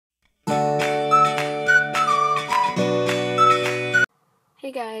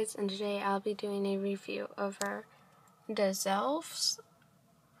guys, and today I'll be doing a review over the Zelfs,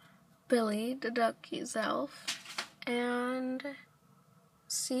 Billie, the ducky Zelf, and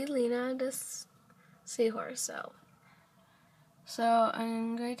Sealia, the seahorse Zelf. So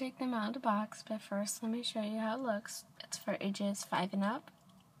I'm going to take them out of the box, but first let me show you how it looks. It's for ages 5 and up,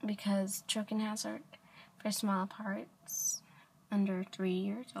 because choking hazard for small parts under 3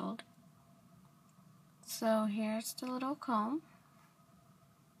 years old. So here's the little comb.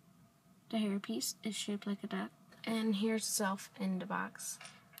 The hairpiece is shaped like a duck. And here's Zelf in the box.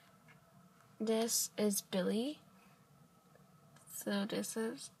 This is Billie. So this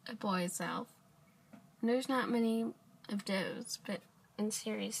is a boy Zelf. And there's not many of those, but in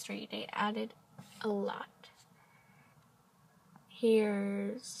Series 3 they added a lot.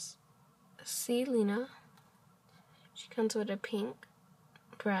 Here's Sealia. She comes with a pink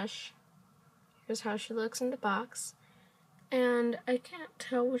brush. Here's how she looks in the box. And I can't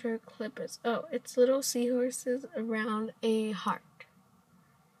tell what her clip is. Oh, it's little seahorses around a heart.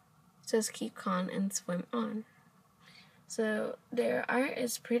 It says keep calm and swim on. So their art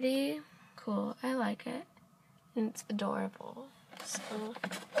is pretty cool. I like it. And it's adorable. So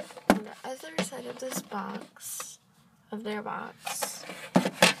on the other side of this box, their box,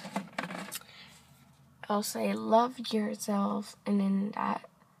 I'll say love yourself, and in that.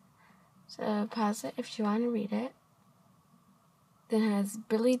 So pause it if you want to read it. Then has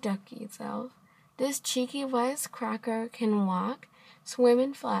Billie Ducky Zelf. This cheeky wisecracker can walk, swim,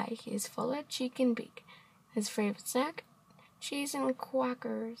 and fly. He is full of cheek and beak. His favorite snack, cheese and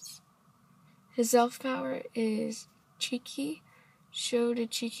quackers. His Zelf power is cheeky. Show the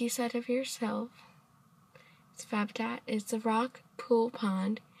cheeky side of yourself. His habitat is the rock pool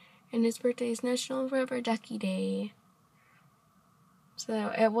pond, and his birthday is National Rubber Ducky Day.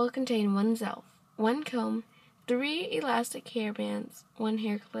 So it will contain one Zelf, one comb, 3 elastic hairbands, 1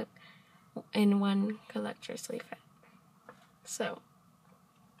 hair clip, and 1 collector's leaflet. So,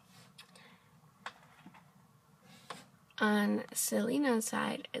 on Selina's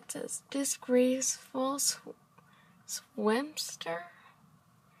side, it says, disgraceful swimster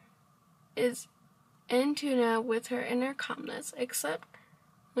is in tuna with her inner calmness, except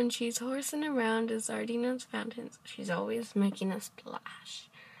when she's horsing around the Sardina's fountains. She's always making a splash.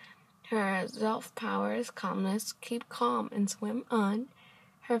 Her Zelf power is calmness, keep calm and swim on.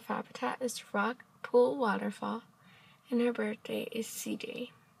 Her habitat is rock, pool, waterfall, and her birthday is CJ.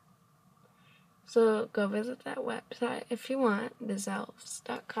 So go visit that website if you want,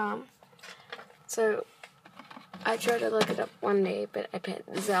 thezelfs.com. So I tried to look it up one day, but I put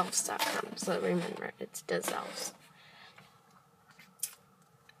Zelfs.com, so remember, it's the Zelfs.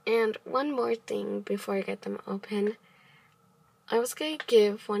 And one more thing before I get them open. I was going to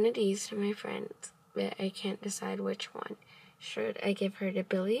give one of these to my friends, but I can't decide which one. Should I give her the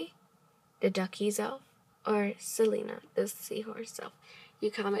Billie, the ducky Zelf, or Sealia, the seahorse Zelf?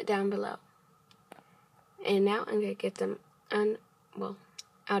 You comment down below. And now I'm going to get them out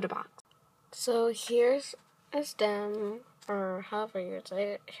of the box. So here's a stem, or however you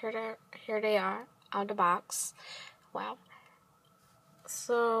say it. Here they are, out of the box. Wow.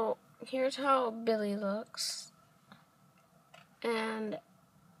 So here's how Billie looks. And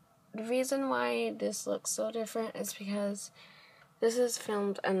the reason why this looks so different is because this is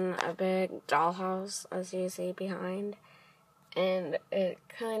filmed in a big dollhouse, as you see behind. And it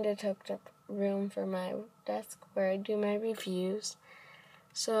kind of took up room for my desk where I do my reviews.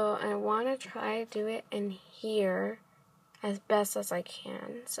 So I want to try to do it in here as best as I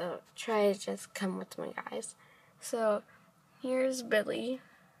can. So try to just come with me, guys. So here's Billie.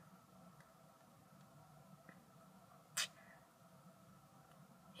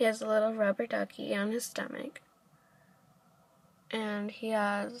 He has a little rubber ducky on his stomach. And he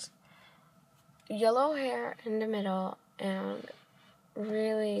has yellow hair in the middle and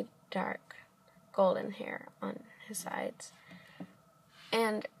really dark golden hair on his sides.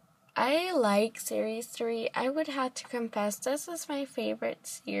 And I like Series 3. I would have to confess, this is my favorite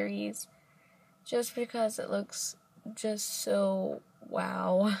series. Just because it looks just so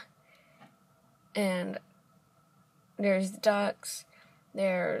wow. And there's ducks.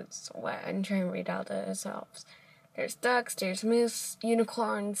 I'm trying to read out the Zelfs. There's ducks, there's moose,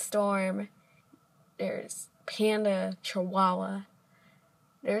 unicorn, storm, there's panda, chihuahua.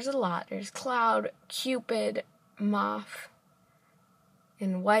 There's a lot. There's cloud, cupid, moth,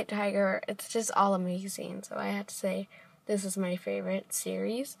 and white tiger. It's just all amazing. So I have to say, this is my favorite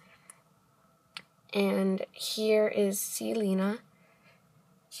series. And here is Sealia.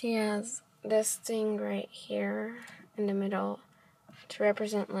 She has this thing right here in the middle to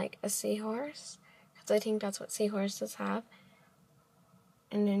represent like a seahorse, because I think that's what seahorses have.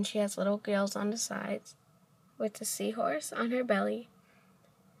 and then she has little gills on the sides with the seahorse on her belly,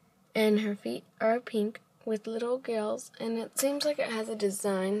 and her feet are pink with little gills, and it seems like it has a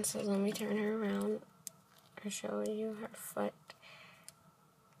design, so let me turn her around and show you her foot.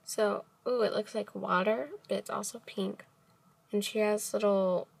 So, ooh, it looks like water, but it's also pink. And she has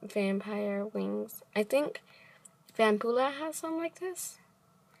little vampire wings. I think Vampula has some like this.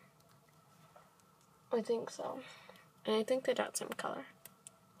 I think so. And I think they got some color.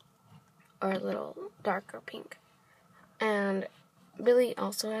 Or a little darker pink. And Billie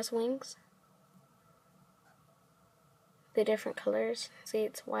also has wings. The different colors. See,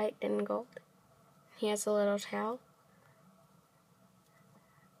 it's white and gold. He has a little tail.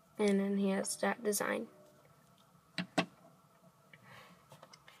 And then he has that design.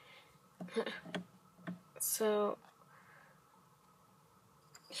 So,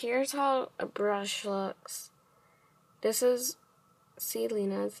 here's how a brush looks. This is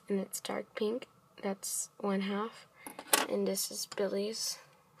Sealia's, and it's dark pink. That's one half. And this is Billie's.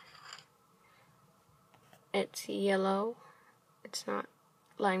 It's yellow. It's not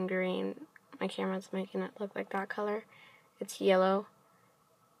lime green. My camera's making it look like that color. It's yellow.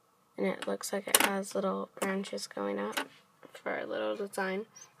 And it looks like it has little branches going up for a little design.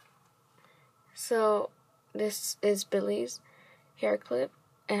 So, this is Billie's hair clip.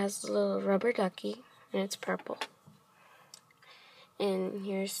 It has a little rubber ducky, and it's purple. And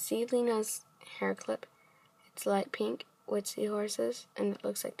here's Sealia's hair clip. It's light pink with seahorses, and it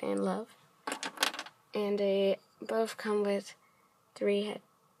looks like they're in love. And they both come with 3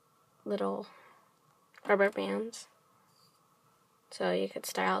 little rubber bands, so you could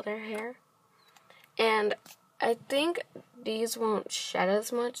style their hair. And I think these won't shed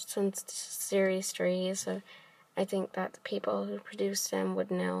as much since it's Series 3, so I think that the people who produce them would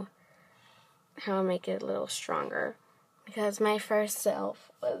know how to make it a little stronger. Because my first Zelf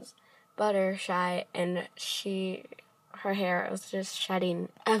was butter shy, and her hair was just shedding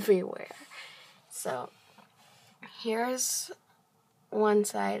everywhere. So, here's one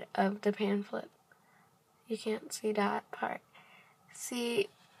side of the pan flip. You can't see that part. See,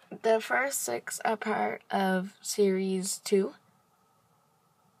 the first 6 are part of Series 2.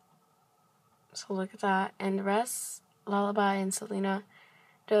 So look at that. And the rest, Lullaby and Selena,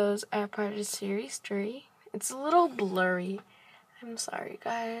 those are part of Series 3. It's a little blurry. I'm sorry,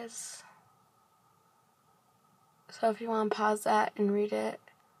 guys. So if you want to pause that and read it,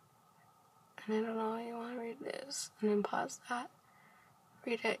 and I don't know, you want to read this, and then pause that,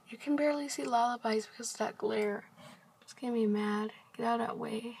 read it. You can barely see Lullabies because of that glare. It's getting me mad. Get out of that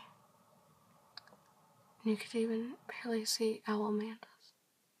way. And you could even barely see Owl Manda's.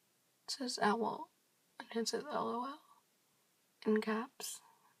 It says Owl, and it says LOL in caps.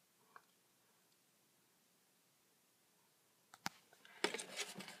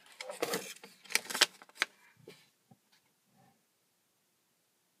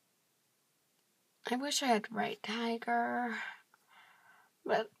 I wish I had Right Tiger,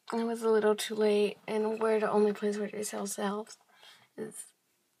 but it was a little too late, and we're the only place where they sell Zelfs. It's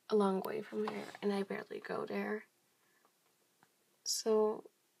a long way from here, and I barely go there. So,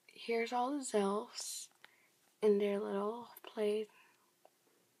 here's all the Zelfs in their little place,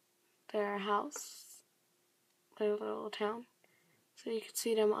 their house, their little town. So you can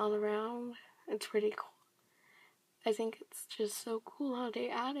see them all around. It's pretty cool. I think it's just so cool how they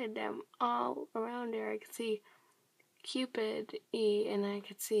added them all around there. I could see Cupid, E, and I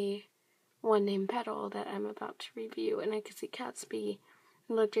could see one named Petal that I'm about to review, and I could see Catsby.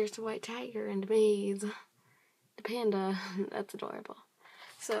 And look, there's the white tiger and the maze, the panda. That's adorable.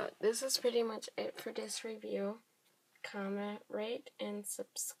 So this is pretty much it for this review. Comment, rate, and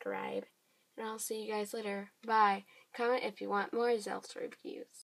subscribe. And I'll see you guys later. Bye. Comment if you want more Zelfs reviews.